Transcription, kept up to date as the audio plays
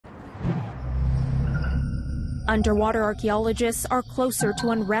Underwater archaeologists are closer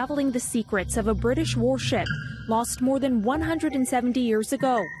to unraveling the secrets of a British warship lost more than 170 years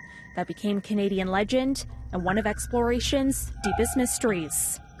ago that became Canadian legend and one of exploration's deepest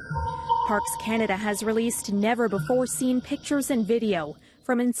mysteries. Parks Canada has released never-before-seen pictures and video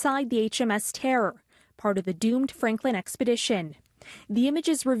from inside the HMS Terror, part of the doomed Franklin expedition. The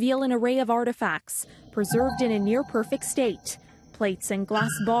images reveal an array of artifacts preserved in a near-perfect state. Plates and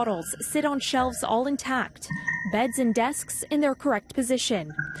glass bottles sit on shelves all intact, beds and desks in their correct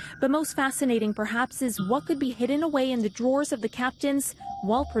position. But most fascinating perhaps is what could be hidden away in the drawers of the captain's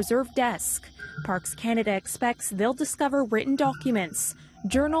well-preserved desk. Parks Canada expects they'll discover written documents,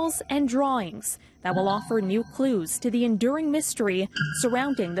 journals and drawings that will offer new clues to the enduring mystery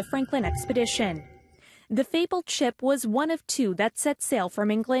surrounding the Franklin expedition. The fabled ship was one of two that set sail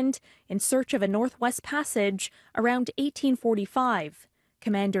from England in search of a Northwest Passage around 1845.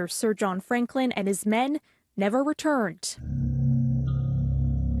 Commander Sir John Franklin and his men never returned.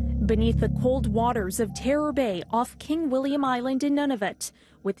 Beneath the cold waters of Terror Bay off King William Island in Nunavut,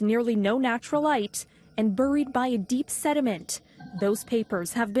 with nearly no natural light and buried by a deep sediment, those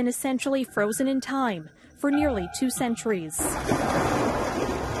papers have been essentially frozen in time for nearly 2 centuries.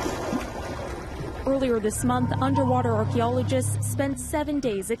 Earlier this month, underwater archaeologists spent 7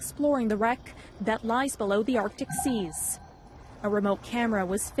 days exploring the wreck that lies below the Arctic seas. A remote camera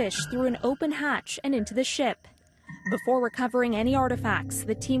was fished through an open hatch and into the ship. Before recovering any artifacts,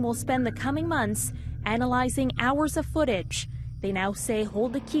 the team will spend the coming months analyzing hours of footage they now say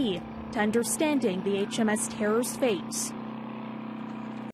hold the key to understanding the HMS Terror's fate.